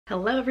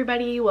Hello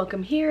everybody,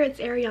 welcome here, it's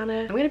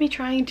Ariana. I'm going to be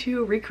trying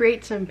to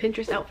recreate some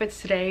Pinterest outfits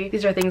today.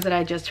 These are things that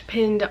I just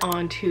pinned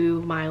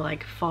onto my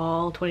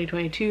fall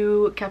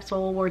 2022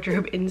 capsule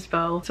wardrobe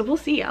inspo. So we'll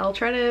see, I'll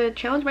try to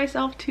challenge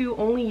myself to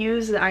only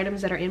use the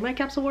items that are in my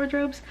capsule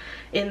wardrobes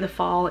in the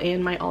fall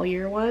and my all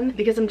year one,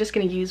 because I'm just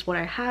going to use what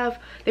I have.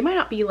 They might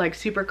not be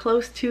super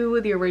close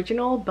to the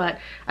original, but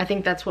I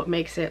think that's what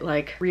makes it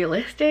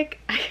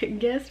realistic, I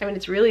guess. I mean,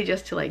 it's really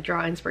just to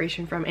draw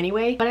inspiration from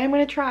anyway, but I'm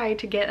going to try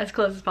to get as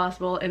close as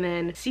possible and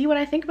then see what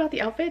I think about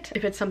the outfit,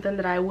 if it's something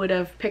that I would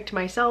have picked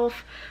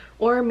myself,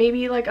 or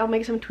maybe I'll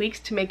make some tweaks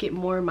to make it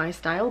more my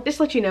style. Just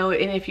to let you know,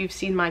 and if you've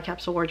seen my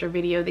capsule wardrobe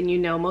video, then you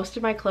know most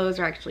of my clothes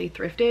are actually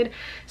thrifted,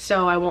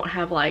 so I won't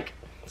have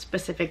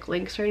specific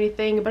links or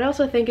anything, but I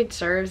also think it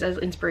serves as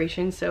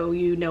inspiration so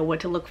you know what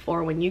to look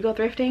for when you go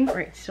thrifting. All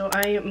right, so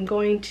I am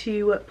going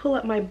to pull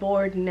up my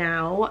board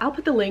now. I'll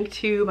put the link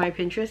to my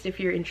Pinterest if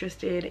you're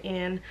interested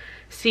in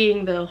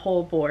seeing the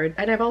whole board,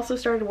 and I've also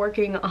started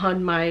working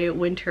on my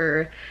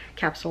winter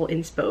capsule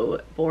inspo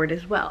board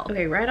as well.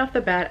 Okay, right off the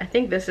bat, I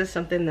think this is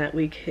something that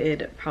we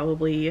could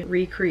probably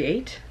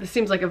recreate. This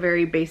seems like a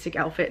very basic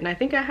outfit, and I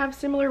think I have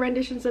similar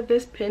renditions of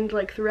this pinned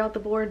throughout the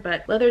board,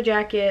 but leather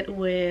jacket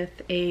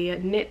with a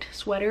knit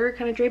sweater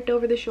kind of draped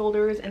over the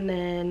shoulders, and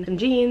then some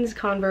jeans,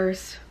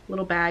 Converse,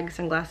 little bag,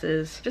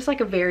 sunglasses, just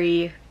a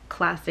very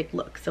classic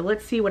look. So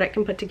let's see what I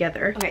can put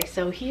together. Okay,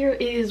 so here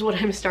is what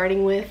I'm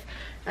starting with.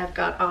 I've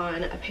got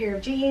on a pair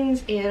of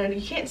jeans, and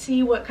you can't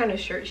see what kind of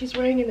shirt she's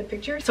wearing in the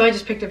picture, so I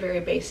just picked a very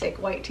basic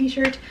white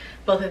t-shirt.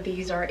 Both of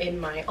these are in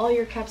my all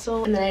year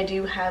capsule, and then I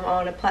do have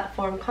on a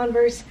platform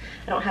Converse.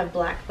 I don't have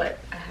black, but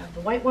I have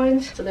the white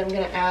ones. So then I'm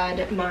gonna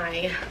add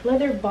my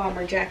leather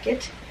bomber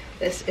jacket.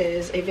 This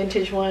is a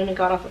vintage one I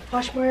got off of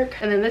Poshmark.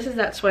 And then this is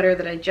that sweater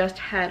that I just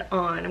had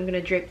on. I'm gonna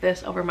drape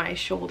this over my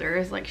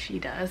shoulders like she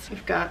does.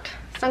 We've got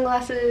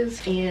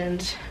sunglasses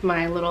and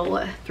my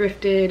little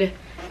thrifted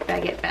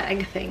baguette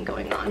bag thing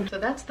going on. So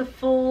that's the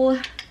full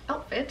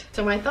outfit.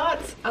 So my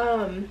thoughts,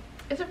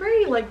 it's a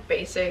very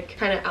basic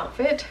kind of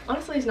outfit.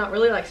 Honestly, it's not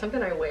really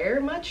something I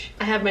wear much.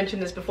 I have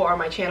mentioned this before on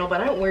my channel,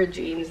 but I don't wear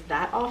jeans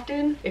that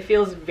often. It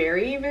feels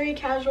very, very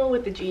casual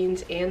with the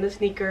jeans and the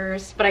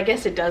sneakers, but I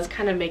guess it does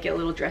kind of make it a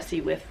little dressy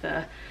with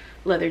the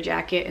leather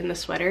jacket and the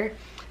sweater.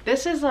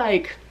 This is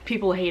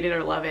people hate it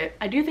or love it.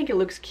 I do think it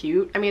looks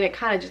cute. I mean, it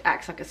kind of just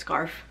acts like a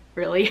scarf,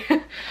 really.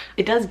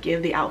 It does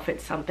give the outfit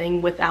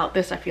something. Without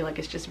this, I feel like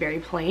it's just very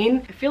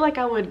plain. I feel like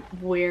I would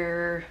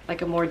wear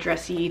a more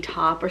dressy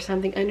top or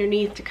something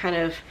underneath to kind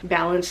of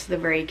balance the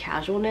very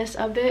casualness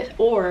of it,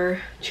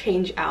 or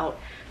change out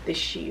the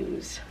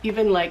shoes.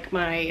 Even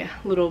my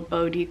little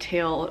bow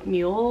detail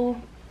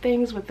mule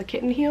things with the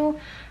kitten heel,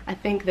 I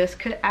think this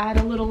could add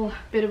a little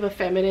bit of a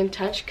feminine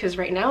touch, because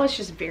right now it's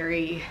just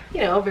very,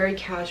 very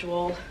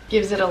casual.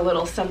 Gives it a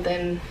little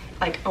something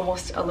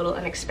almost a little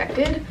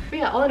unexpected. But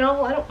yeah, all in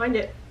all, I don't mind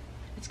it.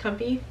 It's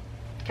comfy,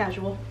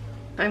 casual.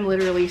 I'm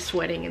literally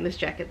sweating in this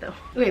jacket though.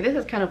 Okay, this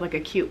is kind of a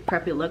cute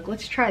preppy look.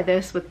 Let's try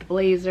this with the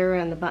blazer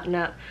and the button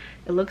up.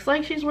 It looks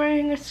like she's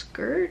wearing a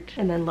skirt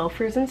and then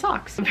loafers and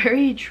socks.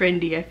 Very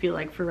trendy, I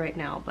feel for right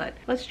now, but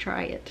let's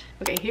try it.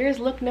 Okay, here's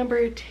look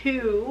number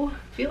 2.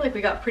 I feel like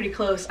we got pretty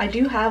close. I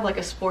do have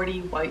a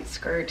sporty white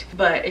skirt,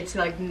 but it's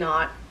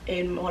not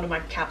in one of my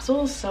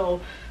capsules, so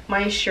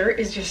my shirt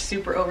is just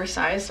super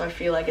oversized, so I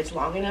feel it's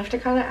long enough to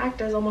kind of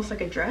act as almost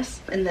a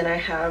dress. And then I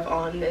have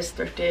on this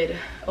thrifted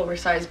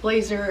oversized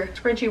blazer,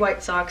 scrunchy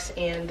white socks,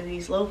 and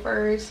these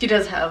loafers. She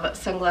does have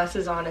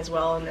sunglasses on as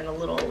well, and then a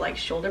little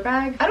shoulder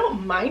bag. I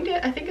don't mind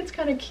it. I think it's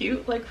kind of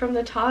cute from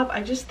the top.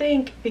 I just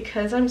think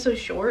because I'm so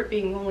short,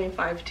 being only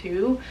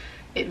 5'2",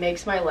 it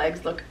makes my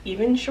legs look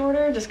even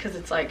shorter, just because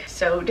it's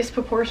so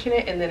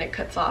disproportionate, and then it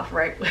cuts off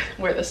right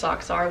where the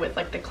socks are with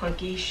the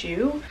clunky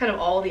shoe. Kind of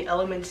all the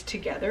elements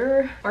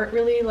together aren't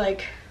really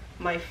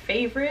my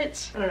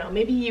favorites. I don't know,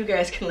 maybe you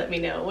guys can let me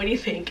know. What do you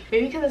think?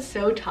 Maybe because it's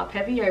so top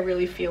heavy, I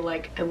really feel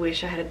I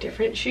wish I had a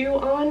different shoe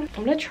on.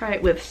 I'm gonna try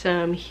it with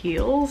some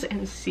heels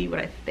and see what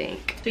I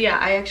think. So yeah,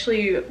 I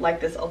actually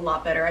like this a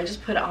lot better. I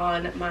just put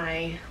on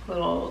my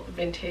little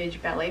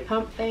vintage ballet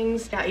pump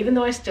things. Yeah, even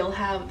though I still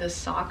have the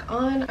sock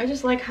on, I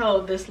just like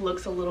how this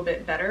looks a little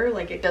bit better.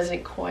 It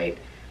doesn't quite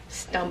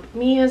stump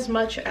me as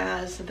much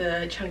as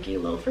the chunky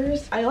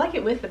loafers. I like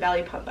it with the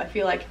ballet pump. I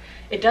feel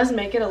it does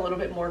make it a little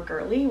bit more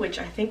girly, which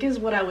I think is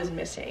what I was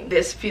missing.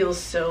 This feels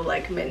so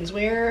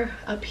menswear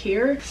up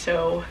here,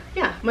 so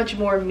yeah, much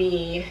more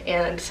me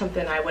and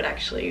something I would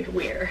actually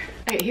wear.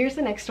 Okay, here's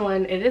the next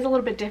one. It is a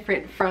little bit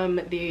different from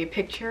the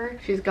picture.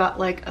 She's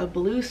got a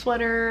blue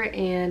sweater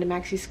and a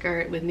maxi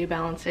skirt with New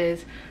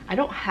Balances. I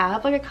don't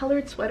have a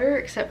colored sweater,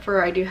 except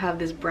for I do have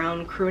this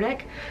brown crew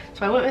neck,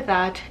 so I went with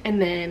that. And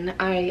then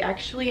I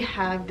actually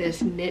have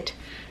this knit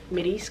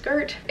midi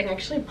skirt and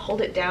actually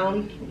pulled it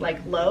down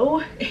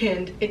low,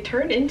 and it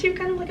turned into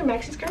kind of a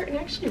maxi skirt, and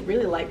I actually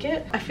really like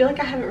it. I feel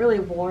I haven't really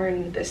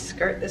worn this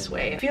skirt this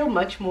way. I feel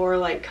much more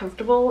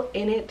comfortable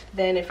in it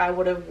than if I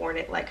would have worn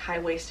it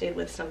high-waisted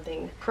with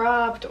something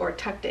cropped or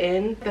tucked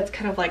in. That's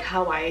kind of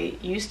how I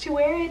used to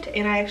wear it,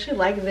 and I actually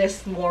like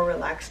this more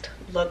relaxed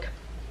look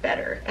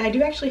better. And I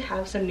do actually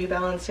have some New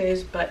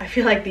Balances, but I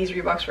feel like these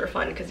Reeboks were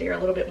fun because they're a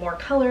little bit more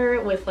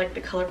color with like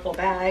the colorful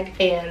bag,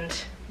 and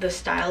the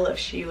style of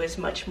shoe is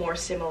much more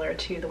similar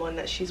to the one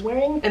that she's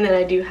wearing. And then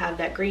I do have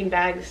that green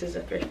bag. This is a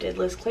thrifted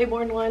Liz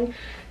Claiborne one.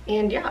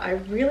 And yeah, I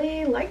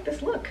really like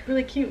this look.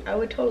 Really cute. I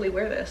would totally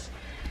wear this.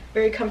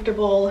 Very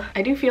comfortable.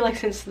 I do feel like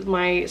since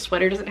my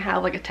sweater doesn't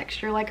have like a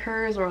texture like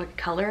hers or like a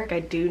color,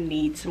 I do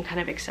need some kind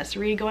of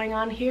accessory going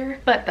on here,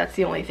 but that's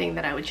the only thing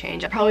that I would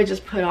change. I'd probably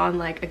just put on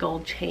like a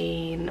gold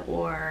chain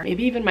or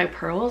maybe even my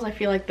pearls. I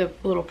feel like the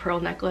little pearl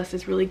necklace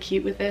is really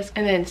cute with this,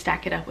 and then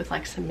stack it up with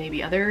like some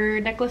maybe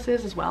other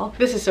necklaces as well.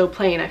 This is so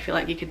plain, I feel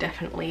like you could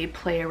definitely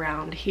play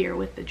around here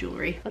with the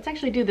jewelry. Let's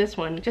actually do this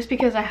one just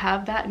because I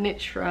have that knit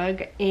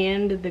shrug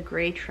and the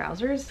gray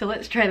trousers. So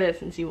let's try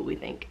this and see what we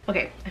think.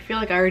 Okay, I feel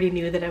like I already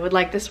knew that I would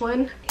like this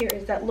one. Here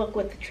is that look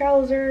with the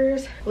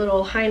trousers,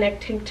 little high neck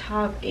tank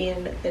top,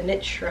 and the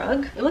knit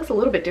shrug. It looks a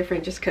little bit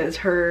different just because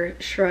her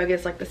shrug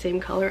is like the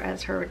same color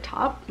as her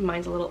top.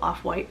 Mine's a little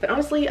off-white, but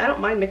honestly I don't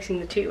mind mixing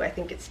the two. I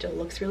think it still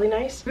looks really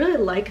nice. Really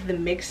like the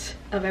mix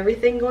of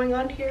everything going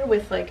on here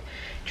with like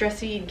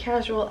dressy and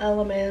casual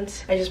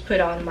elements. I just put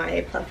on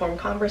my platform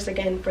Converse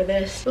again for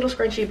this little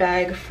scrunchy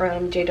bag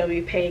from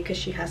JW Pay because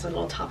she has a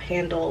little top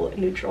handle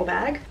neutral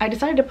bag. I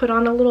decided to put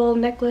on a little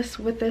necklace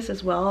with this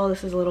as well.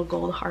 This is a little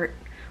gold heart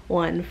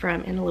one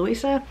from Ana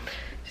Luisa,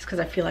 just because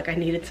I feel like I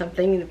needed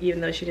something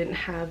even though she didn't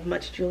have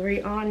much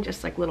jewelry on,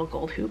 just like little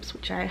gold hoops,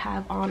 which I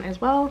have on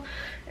as well.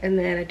 And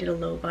then I did a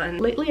low bun.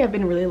 Lately I've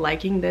been really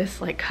liking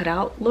this like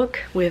cutout look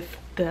with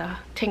the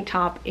tank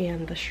top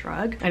and the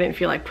shrug. I didn't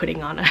feel like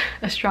putting on a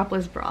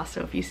strapless bra,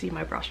 so if you see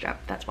my bra strap,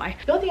 that's why.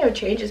 The only thing I would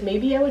change is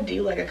maybe I would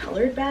do like a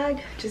colored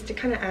bag just to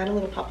kind of add a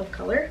little pop of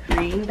color.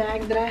 Green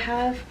bag that I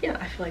have, yeah,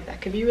 I feel like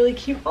that could be really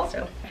cute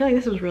also. I feel like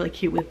this was really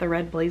cute with the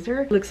red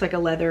blazer. It looks like a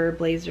leather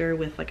blazer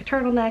with like a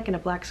turtleneck and a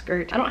black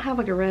skirt. I don't have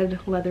like a red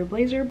leather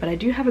blazer, but I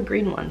do have a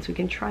green one, so we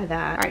can try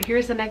that. All right,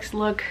 here's the next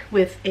look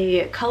with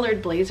a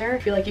colored blazer. I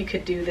feel like you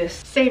could do this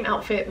same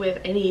outfit with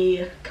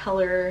any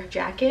color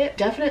jacket.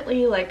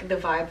 Definitely like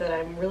the vibe that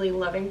I'm really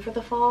loving for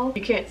the fall.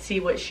 You can't see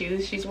what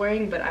shoes she's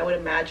wearing, but I would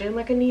imagine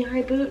like a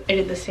knee-high boot. I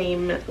did the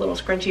same little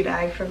scrunchy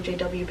bag from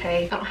JW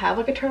Pay. I don't have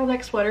like a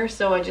turtleneck sweater,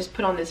 so I just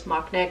put on this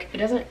mock neck. It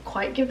doesn't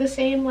quite give the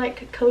same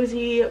like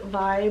cozy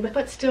vibe,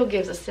 but still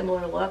gives a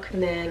similar look.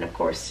 And then of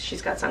course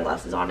she's got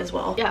sunglasses on as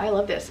well. Yeah, I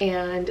love this,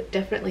 and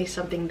definitely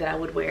something that I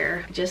would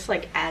wear just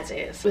like as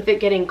is. With it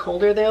getting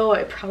colder though,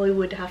 I probably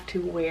would have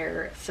to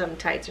wear some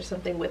tights or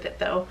something with it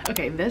though.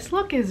 Okay, this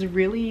look is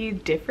really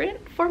different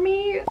for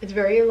me. It's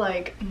very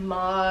like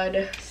mod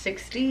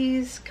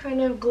 60s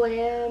kind of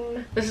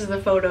glam. This is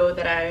the photo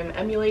that I'm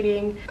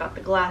emulating. Got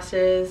the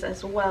glasses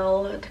as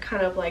well to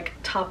kind of like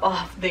top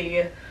off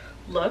the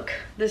look.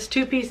 This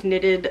two-piece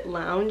knitted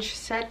lounge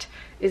set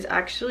is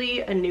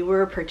actually a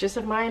newer purchase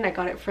of mine. I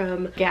got it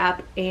from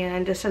Gap,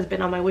 and this has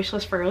been on my wish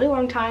list for a really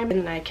long time,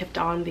 and I kept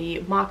on the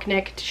mock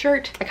neck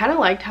shirt. I kind of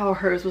liked how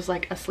hers was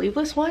like a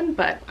sleeveless one,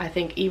 but I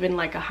think even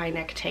like a high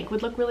neck tank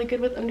would look really good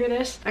with under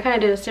this. I kind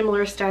of did a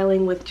similar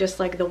styling with just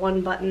like the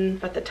one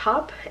button at the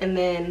top, and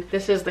then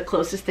this is the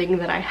closest thing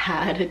that I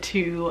had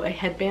to a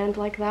headband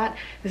like that.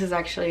 This is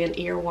actually an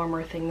ear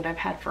warmer thing that I've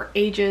had for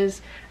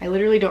ages. I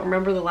literally don't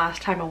remember the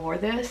last time I wore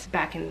this,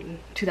 back in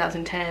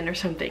 2010 or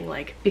something.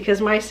 Like, because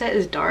my set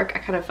is dark, I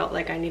kind of felt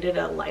like I needed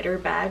a lighter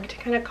bag to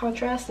kind of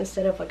contrast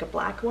instead of like a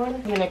black one.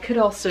 And I could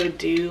also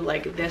do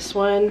like this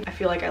one. I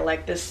feel like I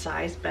like this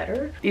size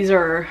better. These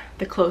are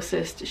the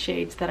closest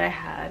shades that I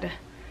had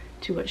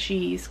to what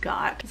she's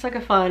got. It's like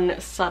a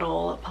fun,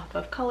 subtle pop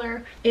of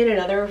color. In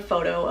another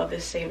photo of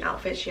this same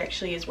outfit, she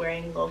actually is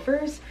wearing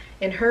loafers,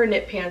 and her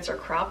knit pants are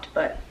cropped,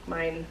 but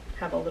mine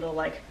have a little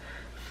like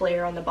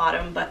flare on the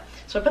bottom. But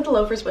so I put the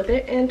loafers with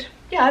it, and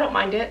yeah, I don't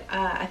mind it.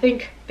 I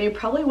think they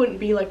probably wouldn't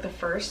be like the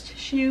first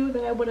shoe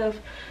that I would have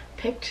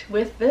picked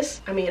with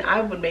this. I mean,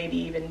 I would maybe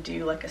even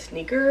do like a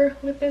sneaker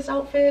with this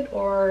outfit,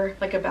 or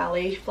like a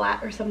ballet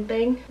flat or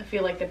something. I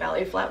feel like the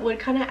ballet flat would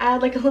kind of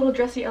add like a little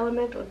dressy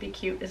element. It would be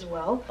cute as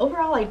well.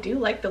 Overall, I do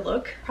like the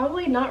look.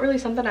 Probably not really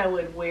something I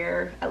would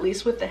wear, at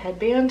least with the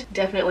headband.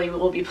 Definitely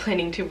will be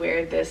planning to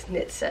wear this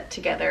knit set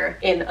together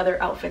in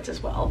other outfits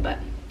as well, but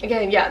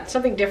again, yeah,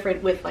 something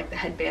different with like the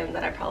headband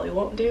that I probably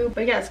won't do.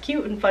 But yeah, it's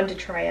cute and fun to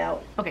try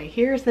out. Okay,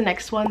 here's the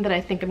next one that I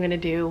think I'm gonna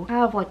do. I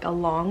have like a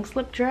long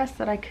slip dress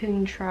that I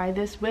can try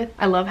this with.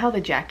 I love how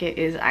the jacket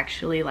is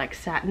actually like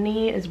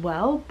satiny as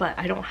well, but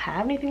I don't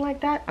have anything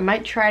like that. I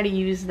might try to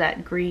use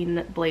that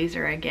green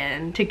blazer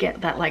again to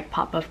get that like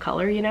pop of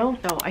color, you know?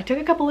 So I took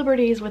a couple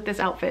liberties with this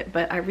outfit,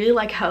 but I really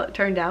like how it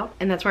turned out.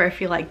 And that's where I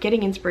feel like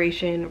getting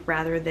inspiration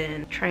rather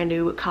than trying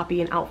to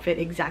copy an outfit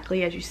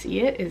exactly as you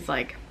see it is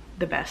like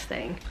the best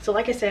thing. So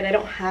like I said, I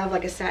don't have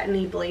like a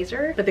satiny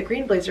blazer, but the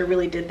green blazer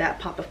really did that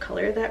pop of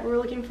color that we're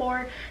looking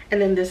for. And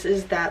then this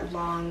is that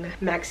long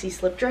maxi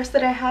slip dress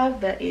that I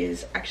have that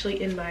is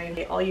actually in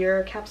my all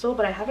year capsule,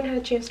 but I haven't had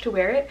a chance to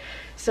wear it.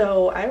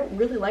 So I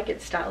really like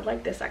it styled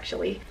like this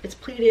actually. It's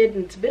pleated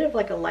and it's a bit of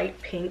like a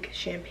light pink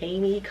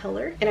champagne-y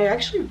color. And I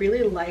actually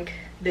really like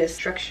this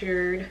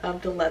structured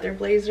of the leather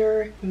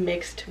blazer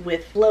mixed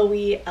with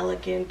flowy,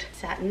 elegant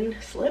satin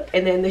slip.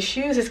 And then the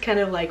shoes is kind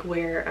of like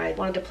where I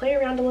wanted to play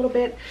around a little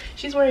bit.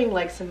 She's wearing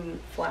like some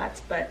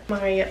flats, but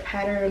my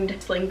patterned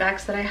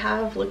slingbacks that I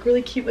have look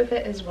really cute with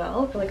it as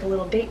well, for like a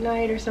little date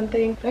night or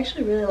something. I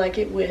actually really like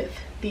it with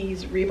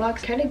these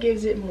Reeboks. Kind of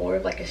gives it more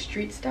of like a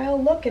street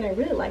style look, and I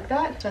really like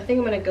that, so I think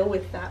I'm gonna go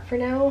with that for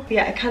now.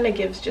 Yeah, it kind of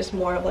gives just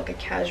more of like a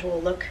casual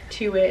look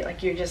to it,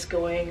 like you're just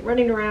going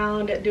running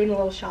around doing a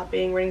little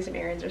shopping, running some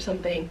errands or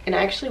something. And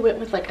I actually went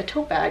with like a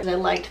tote bag because I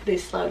liked the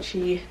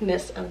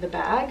slouchiness of the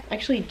bag. I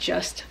actually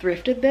just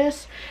thrifted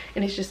this,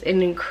 and it's just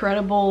an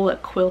incredible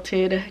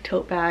quilted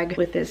tote bag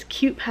with this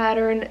cute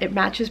pattern. It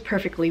matches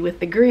perfectly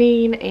with the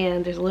green,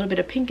 and there's a little bit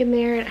of pink in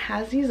there. It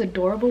has these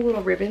adorable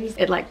little ribbons.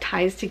 It like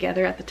ties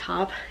together at the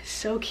top.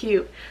 So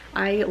cute.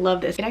 I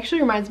love this. It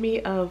actually reminds me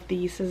of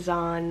the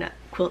Cezanne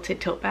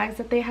quilted tote bags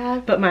that they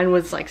have, but mine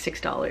was like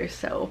 $6,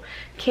 so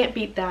can't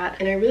beat that.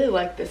 And I really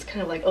like this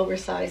kind of like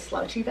oversized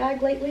slouchy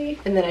bag lately.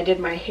 And then I did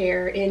my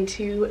hair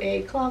into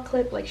a claw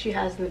clip like she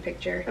has in the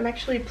picture. I'm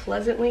actually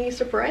pleasantly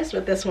surprised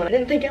with this one. I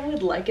didn't think I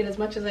would like it as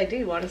much as I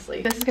do,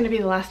 honestly. This is gonna be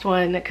the last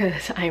one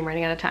because I'm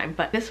running out of time,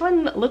 but this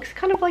one looks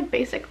kind of like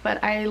basic,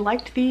 but I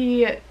liked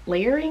the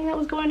layering that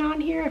was going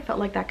on here. I felt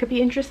like that could be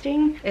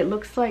interesting. It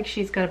looks like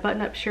she's got a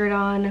button-up shirt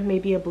on,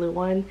 maybe a blue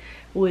one,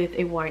 with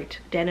a white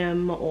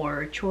denim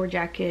or chore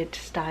jacket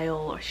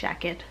style or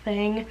shacket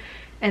thing,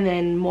 and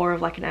then more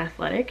of like an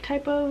athletic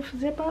type of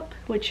zip up,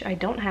 which I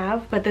don't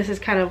have, but this is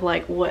kind of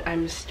like what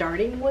I'm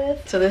starting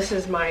with. So this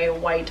is my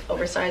white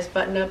oversized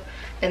button up,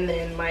 and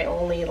then my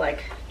only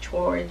like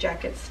chore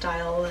jacket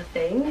style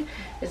thing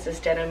is this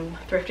denim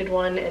thrifted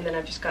one, and then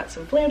I've just got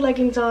some flared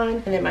leggings on,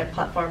 and then my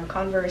platform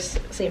Converse,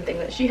 same thing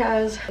that she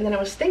has. And then I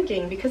was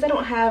thinking, because I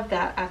don't have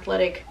that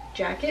athletic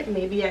jacket,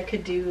 maybe I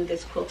could do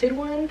this quilted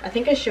one. I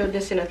think I showed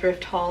this in a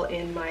thrift haul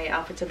in my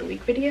outfits of the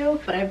week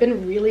video, but I've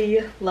been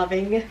really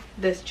loving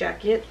this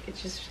jacket.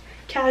 It's just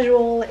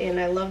casual, and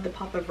I love the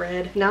pop of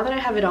red. Now that I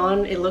have it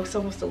on, it looks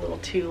almost a little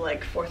too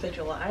like 4th of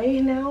July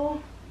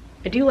now.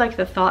 I do like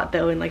the thought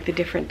though, and like the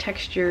different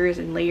textures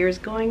and layers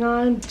going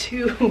on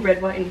to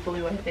red, white, and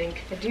blue. I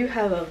think I do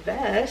have a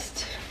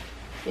vest,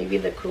 maybe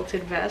the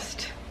quilted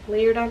vest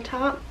layered on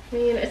top. I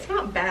mean, it's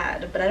not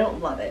bad, but I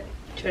don't love it.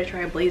 Should I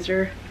try a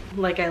blazer?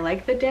 Like, I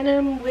like the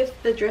denim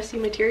with the dressy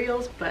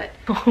materials, but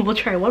we'll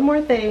try one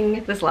more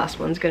thing. This last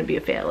one's gonna be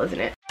a fail, isn't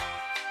it?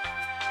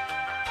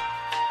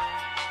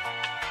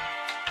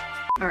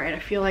 All right, I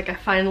feel like I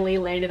finally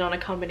landed on a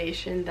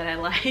combination that I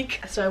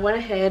like. So I went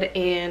ahead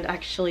and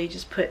actually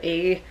just put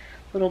a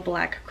little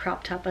black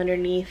crop top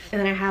underneath, and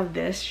then I have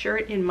this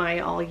shirt in my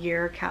all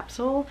year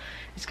capsule.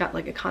 It's got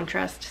like a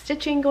contrast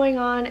stitching going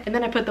on, and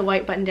then I put the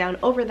white button down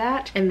over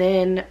that, and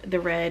then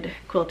the red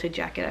quilted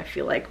jacket I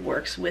feel like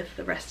works with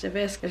the rest of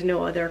this. There's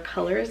no other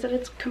colors that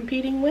it's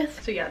competing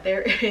with. So yeah,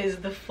 there is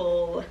the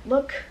full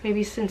look.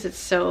 Maybe since it's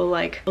so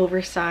like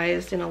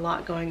oversized and a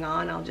lot going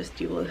on, I'll just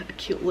do a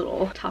cute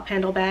little top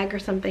handle bag or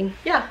something.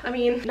 Yeah, I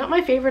mean, not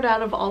my favorite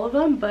out of all of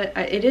them, but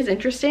it is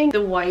interesting.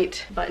 The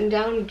white button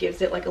down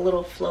gives it like a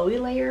little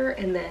flowy layer,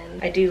 and then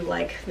I do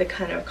like the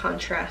kind of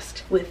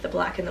contrast with the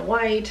black and the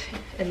white,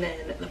 and then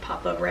the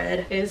pop of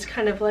red is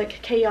kind of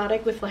like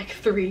chaotic with like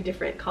 3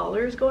 different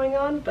collars going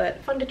on,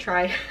 but fun to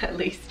try at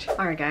least.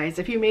 All right guys,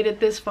 if you made it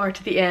this far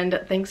to the end,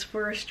 thanks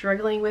for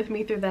struggling with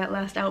me through that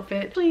last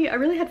outfit. Actually, I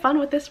really had fun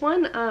with this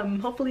one.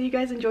 Hopefully you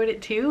guys enjoyed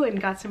it too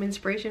and got some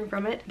inspiration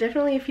from it.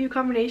 Definitely a few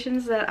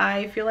combinations that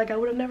I feel like I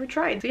would have never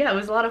tried. So yeah, it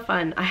was a lot of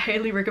fun. I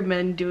highly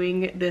recommend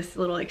doing this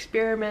little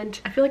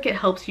experiment. I feel like it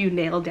helps you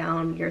nail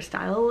down your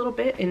style a little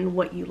bit and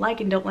what you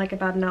like and don't like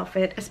about an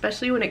outfit,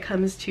 especially when it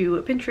comes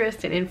to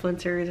Pinterest and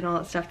influencers and all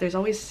that stuff. There's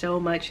always so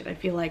much that I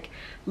feel like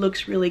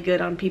looks really good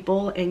on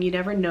people, and you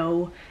never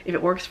know if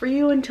it works for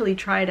you until you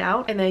try it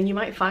out, and then you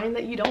might find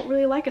that you don't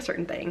really like a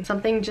certain thing.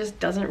 Something just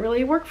doesn't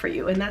really work for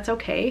you, and that's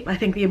okay. I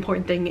think the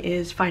important thing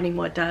is finding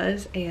what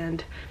does,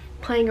 and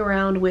playing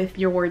around with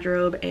your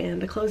wardrobe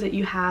and the clothes that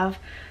you have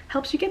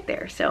helps you get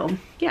there. So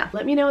yeah,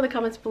 let me know in the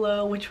comments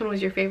below which one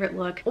was your favorite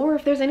look, or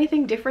if there's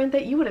anything different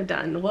that you would have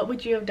done. What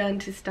would you have done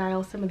to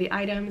style some of the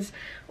items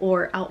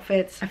or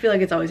outfits? I feel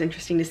like it's always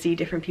interesting to see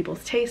different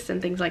people's tastes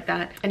and things like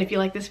that. And if you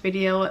like this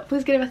video,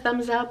 please give it a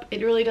thumbs up.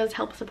 It really does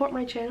help support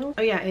my channel.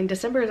 Oh yeah, and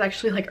December is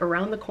actually like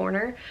around the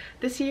corner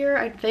this year.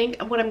 I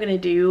think what I'm gonna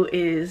do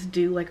is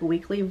do like a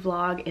weekly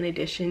vlog in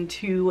addition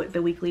to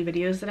the weekly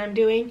videos that I'm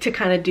doing, to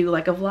kind of do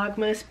like a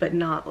vlogmas, but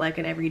not like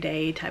an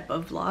everyday type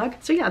of vlog.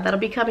 So yeah, that'll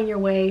be coming your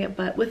way.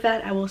 But with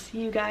that, I will see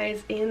you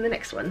guys in the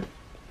next one.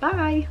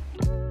 Bye!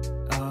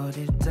 Oh,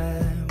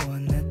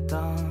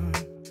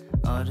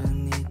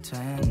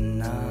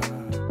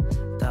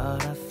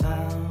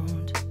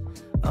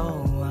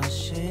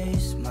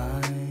 she's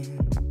mine.